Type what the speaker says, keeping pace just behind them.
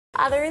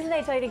The reason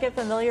I tell you to get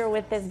familiar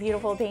with this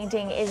beautiful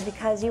painting is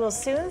because you will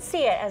soon see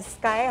it at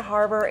Sky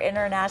Harbor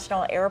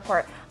International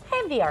Airport. I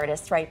have the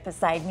artist right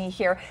beside me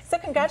here, so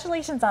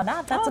congratulations on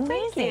that. That's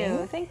amazing. Thank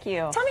you. Thank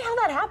you. Tell me how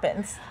that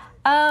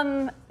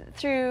happens.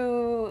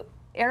 Through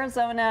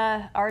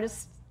Arizona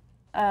Artists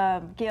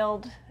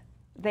Guild,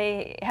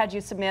 they had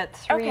you submit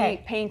 3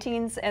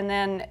 paintings, and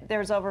then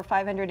there's over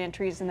 500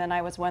 entries, and then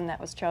I was one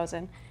that was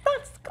chosen.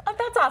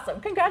 That's awesome.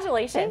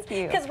 Congratulations.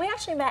 Thank you. Because we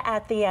actually met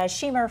at the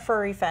Shimmer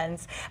Furry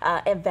Friends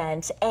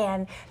event,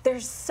 and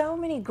there's so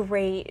many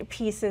great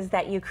pieces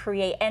that you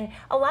create, and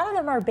a lot of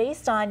them are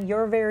based on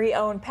your very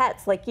own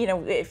pets. Like, you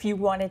know, if you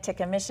wanted to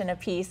commission a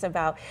piece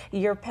about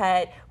your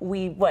pet,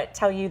 we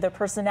tell you the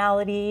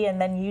personality,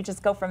 and then you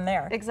just go from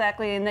there.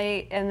 Exactly, and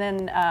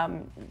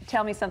then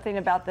tell me something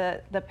about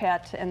the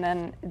pet, and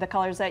then the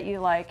colors that you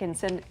like, and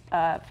send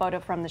a photo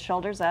from the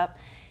shoulders up.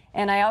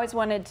 And I always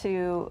wanted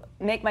to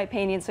make my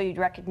painting so you'd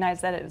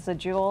recognize that it was a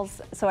Jules.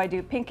 So I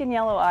do pink and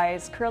yellow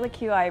eyes,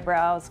 curlicue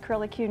eyebrows,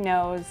 curlicue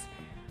nose,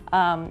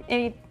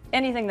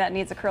 anything that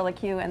needs a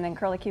curlicue, and then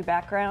curlicue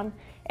background.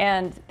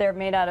 And they're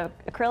made out of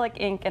acrylic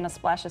ink and a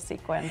splash of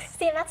sequins.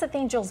 See, and that's the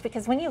thing, Jules,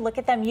 because when you look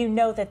at them, you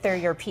know that they're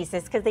your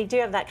pieces, because they do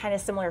have that kind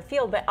of similar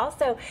feel, but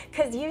also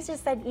because you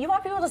just said you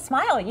want people to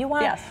smile, you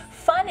want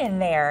fun in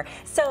there.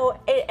 So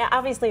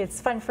obviously it's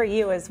fun for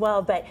you as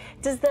well, but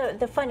does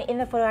the fun in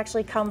the photo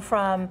actually come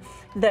from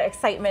the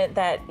excitement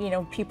that, you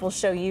know, people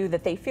show you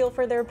that they feel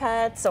for their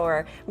pets,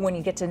 or when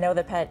you get to know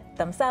the pet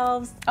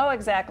themselves? Oh,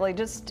 exactly.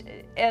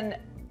 And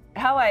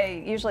how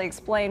I usually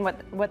explain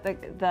what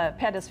the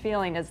pet is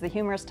feeling is the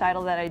humorous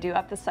title that I do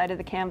up the side of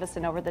the canvas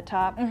and over the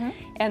top.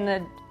 And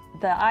the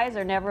eyes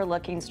are never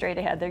looking straight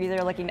ahead. They're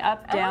either looking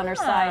up, down, or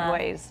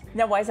sideways.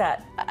 Now, why is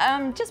that?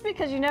 Just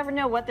because you never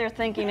know what they're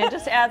thinking. It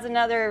just adds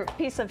another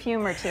piece of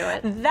humor to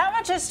it. That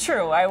much is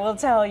true, I will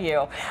tell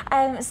you.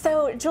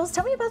 So, Jules,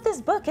 tell me about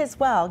this book as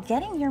well,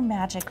 Getting Your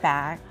Magic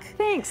Back.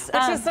 Thanks.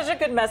 Which is such a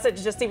good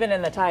message, just even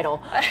in the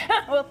title.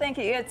 Well, thank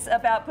you. It's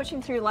about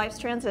pushing through life's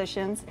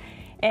transitions.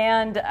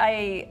 And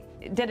I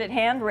did it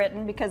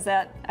handwritten because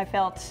I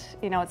felt,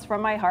 you know, it's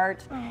from my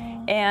heart.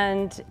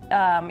 And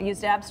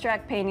used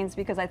abstract paintings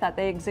because I thought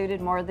they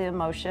exuded more of the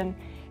emotion.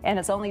 And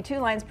it's only 2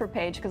 lines per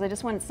page because I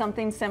just wanted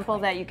something simple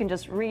that you can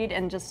just read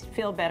and just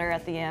feel better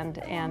at the end.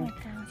 And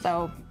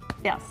so,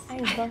 yes. I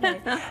love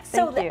it.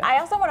 So I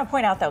also want to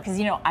point out, though, because,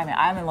 you know,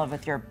 I'm in love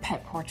with your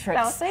pet portraits.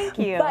 Oh, thank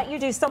you. But you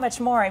do so much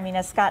more. I mean,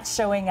 as Scott's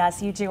showing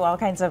us, you do all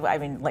kinds of,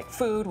 like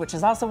food, which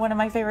is also one of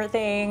my favorite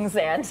things,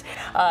 and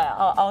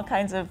all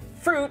kinds of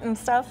fruit and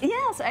stuff.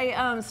 Yes,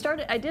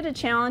 I did a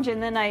challenge,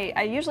 and then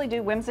I usually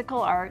do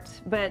whimsical art,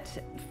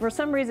 but for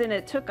some reason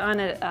it took on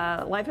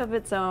a life of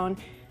its own.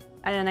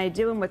 And I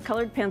do them with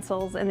colored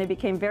pencils, and they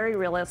became very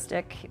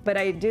realistic. But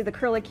I do the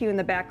curlicue in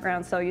the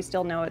background, so you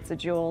still know it's a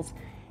Jules.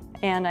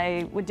 And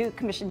I would do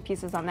commission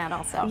pieces on that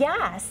also.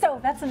 Yeah, so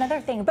that's another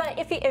thing. But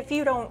if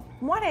you don't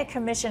want to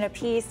commission a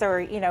piece,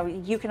 or, you know,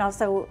 you can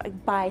also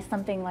buy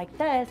something like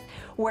this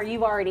where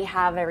you already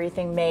have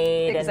everything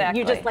made. Exactly. And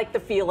you just like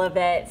the feel of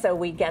it, so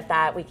we get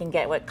that. We can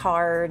get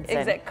cards.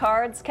 Exactly.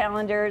 Cards,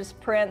 calendars,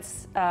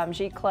 prints,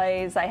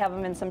 giclées. I have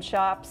them in some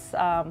shops.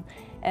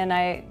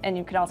 And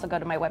you can also go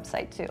to my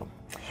website too.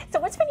 So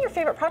what's been your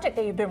favorite project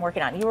that you've been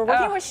working on? You were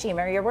working with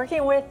Shimmer, you're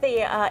working with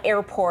the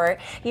airport,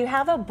 you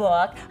have a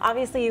book,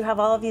 obviously you have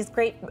all of these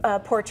great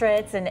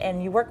portraits,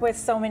 and you work with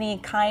so many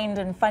kind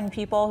and fun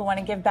people who want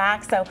to give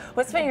back. So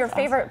what's been your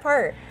favorite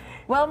part?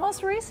 Well,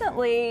 most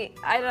recently,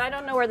 I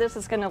don't know where this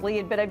is going to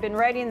lead, but I've been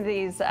writing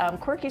these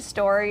quirky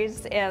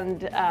stories,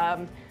 and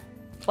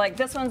like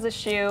this one's a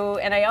shoe,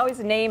 and I always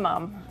name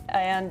them.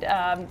 And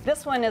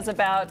this one is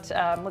about,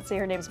 let's see,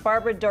 her name's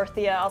Barbara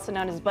Dorothea, also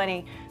known as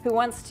Bunny, who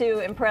wants to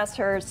impress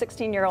her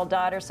 16-year-old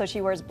daughter, so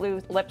she wears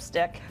blue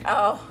lipstick.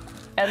 Oh,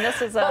 and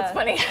this is that's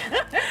funny.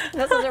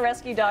 This is a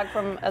rescue dog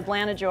from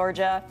Atlanta,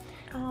 Georgia.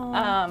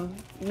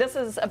 This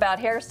is about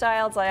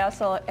hairstyles. I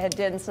also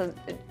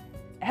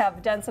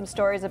have done some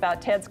stories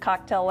about Ted's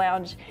Cocktail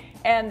Lounge,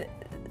 and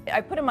I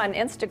put them on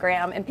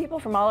Instagram, and people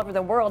from all over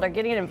the world are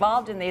getting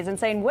involved in these and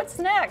saying, "What's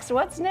next?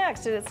 What's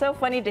next?" And it's so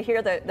funny to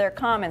hear their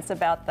comments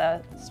about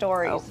the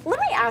stories.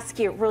 Let me ask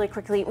you really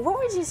quickly, what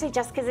would you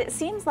suggest? Because it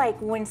seems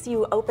like once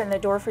you open the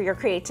door for your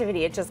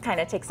creativity, it just kind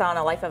of takes on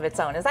a life of its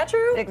own. Is that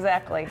true?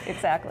 Exactly,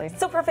 exactly.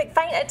 So perfect.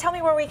 Tell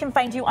me where we can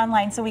find you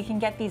online so we can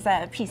get these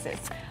pieces.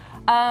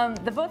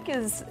 The book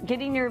is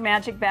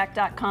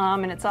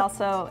gettingyourmagicback.com, and it's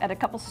also at a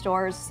couple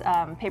stores,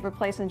 Paper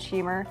Place and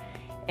Shimmer.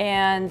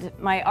 And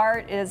my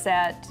art is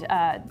at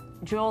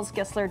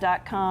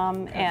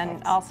JulesGissler.com,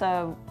 and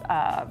also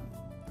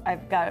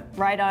I've got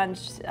right on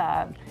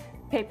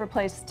Paper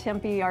Place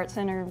Tempe Art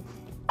Center.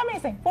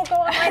 Amazing. We'll go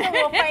online and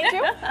we'll find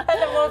you, and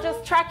then we'll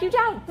just track you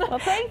down. Well,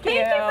 thank you.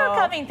 Thank you for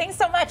coming. Thanks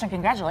so much, and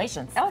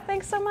congratulations. Oh,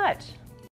 thanks so much.